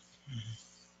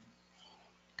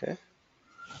 Okay,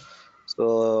 so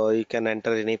you can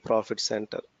enter any profit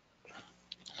center.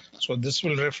 So this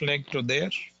will reflect to there.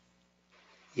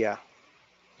 Yeah,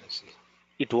 I see.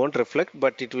 it won't reflect,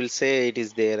 but it will say it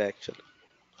is there actually.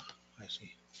 I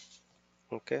see.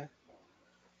 Okay,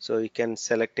 so you can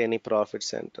select any profit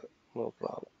center, no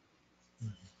problem.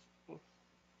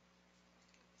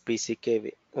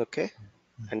 PCKV. Okay,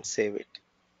 and save it.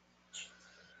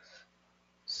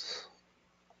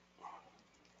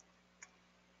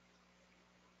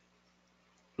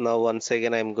 Now once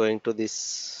again I'm going to this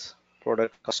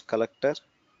product cost collector,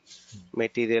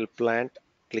 material plant,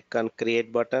 click on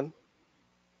create button.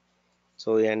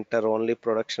 So we enter only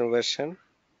production version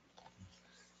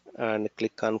and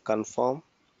click on confirm.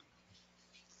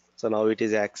 So now it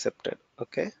is accepted.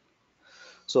 Okay,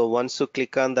 so once you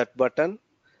click on that button,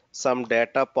 some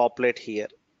data populate here.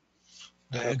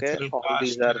 The Okay, actual all cost.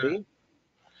 these are the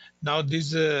Now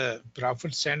this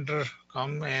profit center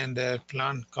come and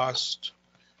plant cost,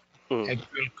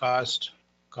 actual cost,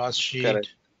 cost sheet.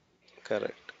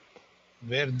 Correct.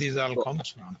 Where these all So, comes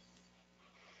from?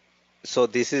 so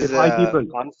this is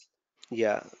people.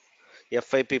 yeah,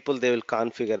 FI people they will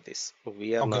configure this.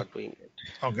 We are Okay. not doing it.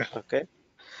 Okay. Okay.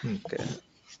 Okay.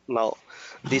 Now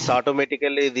this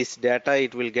automatically this data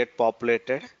it will get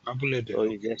populated. Populated. So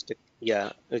you just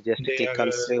you just They click are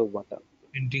on save button.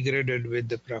 integrated with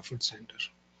the profit center.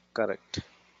 Correct.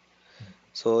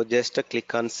 So just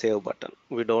click on save button.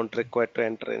 We don't require to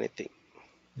enter anything.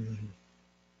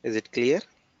 Is it clear?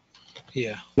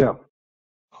 Yeah. Yeah.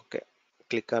 Okay.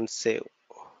 Click on save.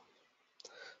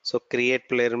 So create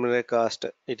preliminary cost.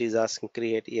 It is asking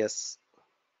create yes.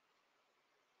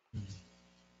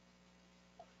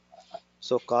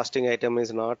 So costing item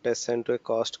is not assigned to a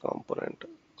cost component.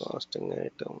 Costing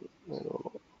item. I don't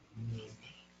know.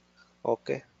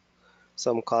 Okay.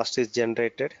 Some cost is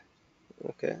generated.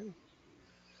 Okay.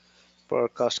 Per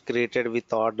cost created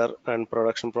with order and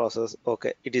production process.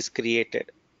 Okay. It is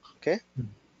created. Okay.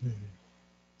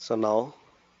 So now,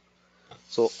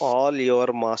 so all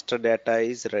your master data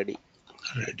is ready.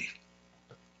 Ready.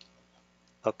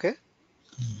 Okay.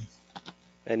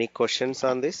 Any questions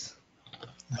on this?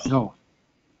 No.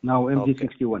 Now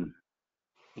MD61.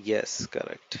 Yes,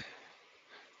 correct.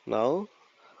 Now,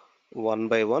 one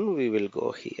by one, we will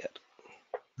go here.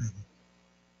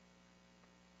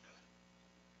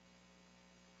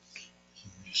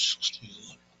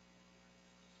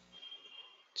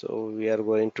 So we are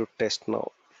going to test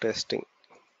now. Testing.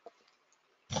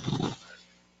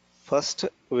 First,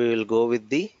 we will go with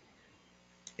the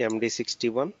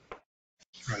MD61.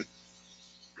 Right.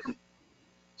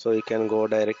 So you can go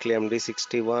directly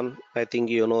MD61. I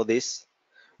think you know this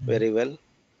very well.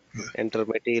 Enter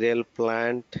material,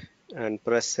 plant, and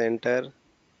press enter.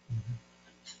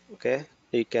 Okay.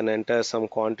 You can enter some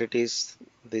quantities.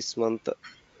 This month,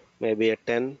 maybe a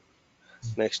 10.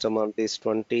 Next month is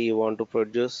 20 you want to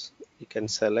produce. You can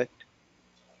select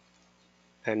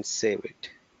and save it.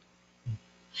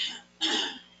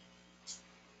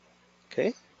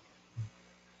 Okay.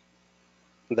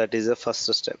 That is the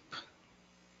first step.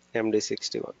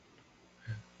 MD61.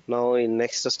 Now in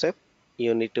next step,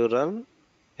 you need to run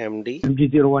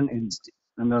MD01N.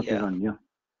 Yeah, run,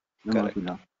 yeah. correct.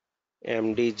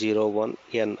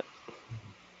 MD01N.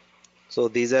 So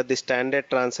these are the standard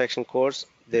transaction codes.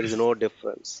 There is no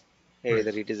difference.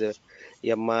 Either it is a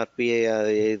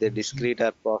MRP, either discrete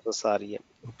or process REM.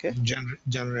 Okay.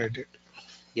 Generated.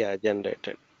 Yeah,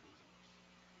 generated.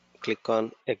 Click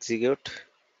on execute.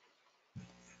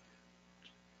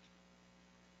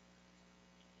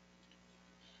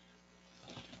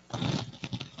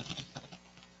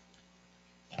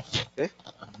 Okay.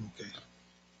 Okay.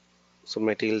 So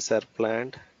materials are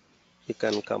planned. You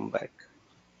can come back.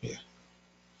 Yeah.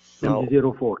 Now,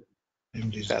 MD04.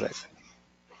 correct.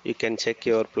 You can check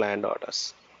your planned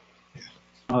orders.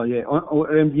 Oh yeah, or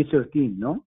MD13,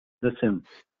 no? The same.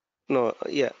 No,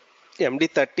 yeah.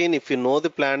 MD13, if you know the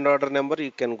planned order number,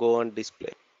 you can go on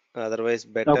display. Otherwise,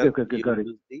 better Okay, you got it.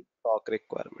 use the stock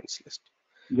requirements list.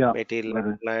 Yeah. Material got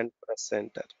and it. plant, press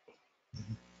enter.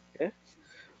 Okay.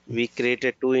 We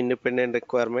created 2 independent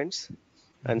requirements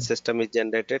and system is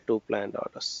generated 2 planned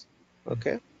orders.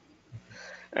 Okay.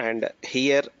 And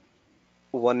here,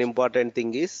 one important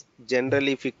thing is,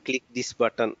 generally, if you click this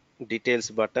button, details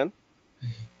button,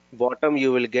 bottom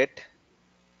you will get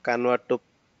convert to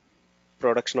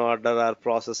production order or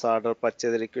process order,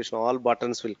 purchase requisition, all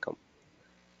buttons will come.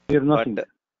 Here nothing. But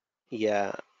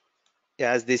yeah,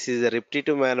 as this is a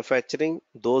repetitive manufacturing,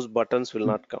 those buttons will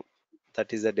not come.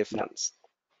 That is the difference.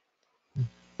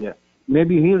 Yeah.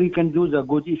 Maybe here you can do the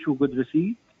good issue, good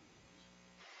receipt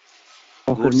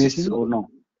confirmation issue? or no?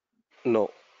 No,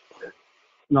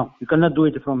 No, you cannot do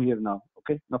it from here now.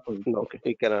 Okay, no problem. no, Okay,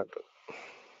 we cannot.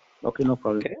 okay, no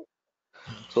problem. Okay.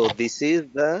 So this is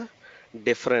the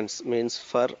difference, means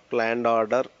for planned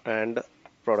order and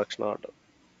production order.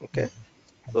 Okay.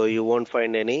 So you won't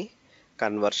find any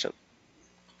conversion.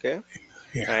 Okay.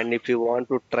 Yeah. And if you want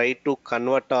to try to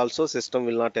convert also, system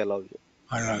will not allow you.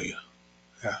 Allow you.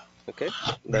 Yeah. Okay.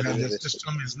 That Because is the the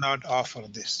system is not offer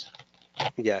this.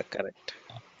 Yeah, correct.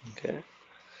 Okay.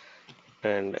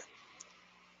 And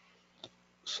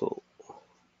so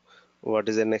what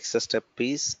is the next step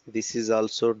is, this is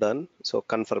also done. So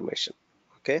confirmation.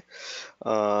 Okay.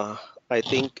 I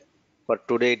think for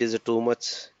today it is too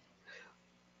much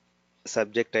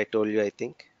subject I told you, I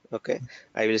think. Okay.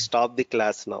 I will stop the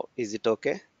class now. Is it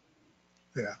okay?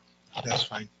 Yeah, that's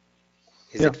fine.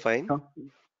 Is it fine? Sure.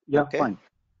 Yeah, Okay. fine.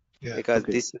 Yeah. Because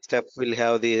Okay. this step will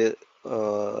have the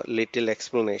little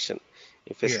explanation.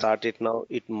 If I Yeah. start it now,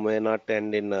 it may not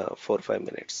end in 4 or 5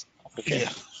 minutes. Okay.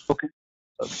 Yeah. Okay.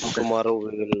 So tomorrow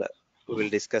we will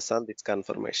discuss on this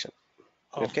confirmation.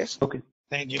 Okay. Okay.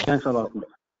 Thank you. Thanks a lot.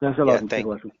 Thanks a Yeah, lot, Mr. thank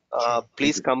you. Vasu.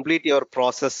 Please you. complete your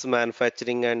process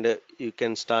manufacturing and you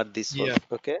can start this one. Yeah.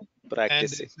 Okay. And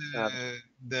Practicing.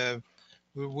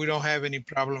 we don't have any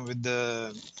problem with the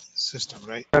system,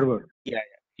 right? Server. Yeah.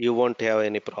 You won't have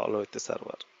any problem with the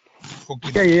server.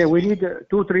 Okay. Yeah. We need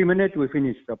 2-3 minutes. We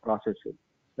finish the process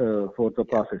for the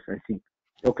process, I think.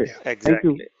 Okay. Yeah.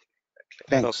 Exactly. Thank you.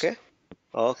 Thanks. Okay.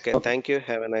 Okay. Thank you.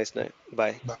 Have a nice night.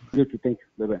 Bye. Bye. You too. Thank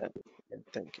you. Bye-bye.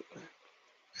 Thank you.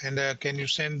 And can you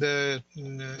send the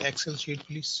Excel sheet,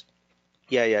 please?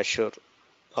 Yeah, sure.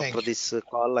 Thank After you. this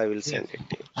call, I will send it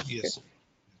to you. Yes.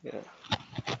 Okay? Yeah.